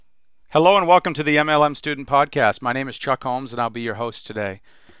Hello and welcome to the MLM Student Podcast. My name is Chuck Holmes and I'll be your host today.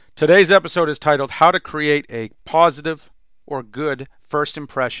 Today's episode is titled How to Create a Positive or Good First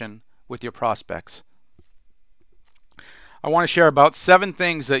Impression with Your Prospects. I want to share about 7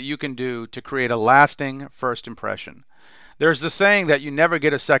 things that you can do to create a lasting first impression. There's the saying that you never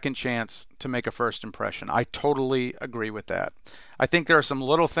get a second chance to make a first impression. I totally agree with that. I think there are some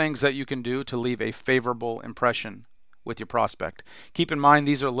little things that you can do to leave a favorable impression with your prospect. Keep in mind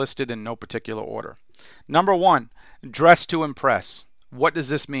these are listed in no particular order. Number 1, dress to impress. What does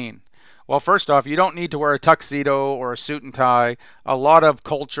this mean? Well, first off, you don't need to wear a tuxedo or a suit and tie. A lot of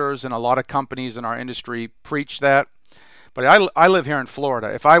cultures and a lot of companies in our industry preach that. But I live here in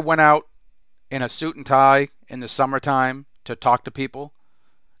Florida. If I went out in a suit and tie in the summertime to talk to people,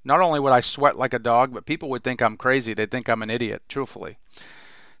 not only would I sweat like a dog, but people would think I'm crazy. They'd think I'm an idiot, truthfully.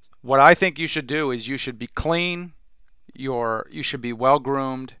 What I think you should do is you should be clean. You should be well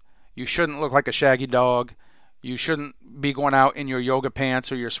groomed. You shouldn't look like a shaggy dog. You shouldn't be going out in your yoga pants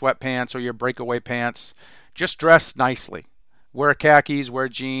or your sweatpants or your breakaway pants. Just dress nicely. Wear khakis, wear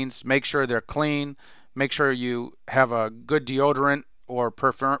jeans. Make sure they're clean. Make sure you have a good deodorant or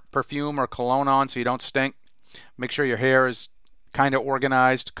perfume or cologne on so you don't stink. Make sure your hair is kind of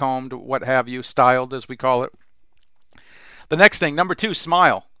organized, combed, what have you, styled as we call it. The next thing, number 2,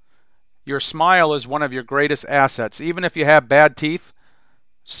 smile. Your smile is one of your greatest assets. Even if you have bad teeth,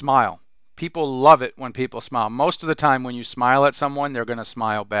 smile. People love it when people smile. Most of the time when you smile at someone, they're going to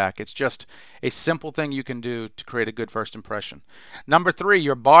smile back. It's just a simple thing you can do to create a good first impression. Number 3,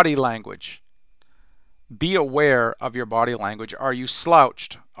 your body language. Be aware of your body language. Are you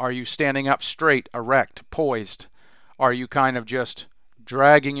slouched? Are you standing up straight, erect, poised? Are you kind of just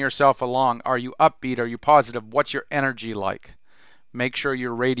dragging yourself along? Are you upbeat? Are you positive? What's your energy like? Make sure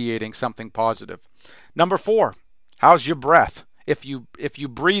you're radiating something positive. Number 4, how's your breath? If you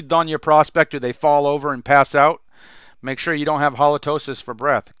breathed on your prospect or they fall over and pass out, make sure you don't have halitosis for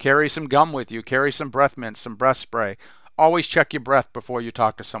breath. Carry some gum with you. Carry some breath mints, some breath spray. Always check your breath before you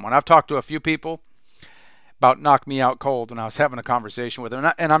talk to someone. I've talked to a few people about knock me out cold when I was having a conversation with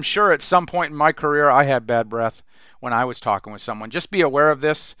them. And I'm sure at some point in my career I had bad breath when I was talking with someone. Just be aware of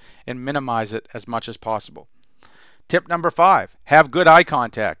this and minimize it as much as possible. Tip number 5, have good eye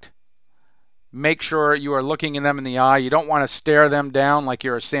contact. Make sure you are looking them in the eye. You don't want to stare them down like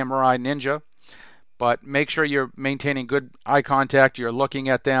you're a samurai ninja, but make sure you're maintaining good eye contact. You're looking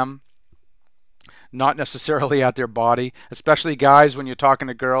at them, not necessarily at their body. Especially guys, when you're talking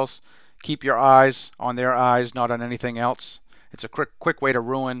to girls, keep your eyes on their eyes, not on anything else. It's a quick way to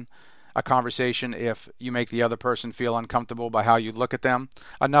ruin a conversation if you make the other person feel uncomfortable by how you look at them.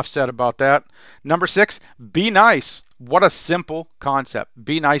 Enough said about that. Number 6, be nice. What a simple concept.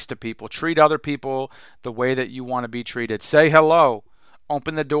 Be nice to people. Treat other people the way that you want to be treated. Say hello.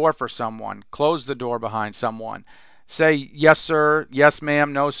 Open the door for someone. Close the door behind someone. Say yes sir, yes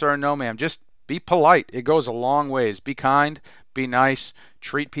ma'am, no sir, no ma'am. Just be polite. It goes a long ways. Be kind, be nice.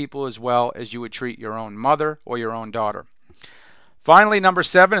 Treat people as well as you would treat your own mother or your own daughter. Finally, number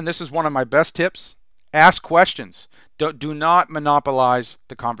 7, and this is one of my best tips, ask questions. Do not monopolize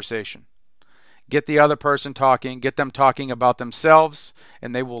the conversation. Get the other person talking, get them talking about themselves,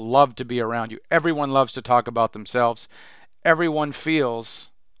 and they will love to be around you. Everyone loves to talk about themselves. Everyone feels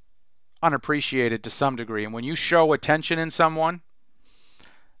unappreciated to some degree, and when you show attention in someone,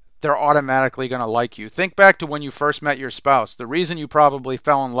 they're automatically going to like you. Think back to when you first met your spouse. The reason you probably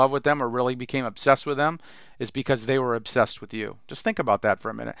fell in love with them or really became obsessed with them is because they were obsessed with you. Just think about that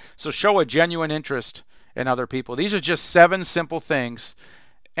for a minute. So show a genuine interest in other people. These are just 7 simple things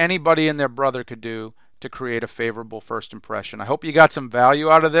anybody and their brother could do to create a favorable first impression. I hope you got some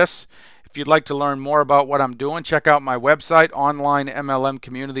value out of this. If you'd like to learn more about what I'm doing, check out my website,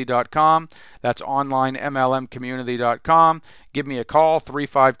 onlinemlmcommunity.com. That's onlinemlmcommunity.com. Give me a call,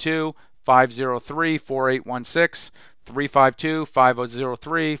 352-503-4816,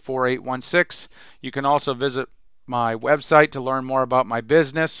 352-503-4816. You can also visit my website to learn more about my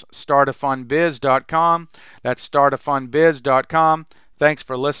business, startafunbiz.com. That's startafunbiz.com. Thanks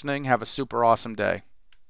for listening. Have a super awesome day.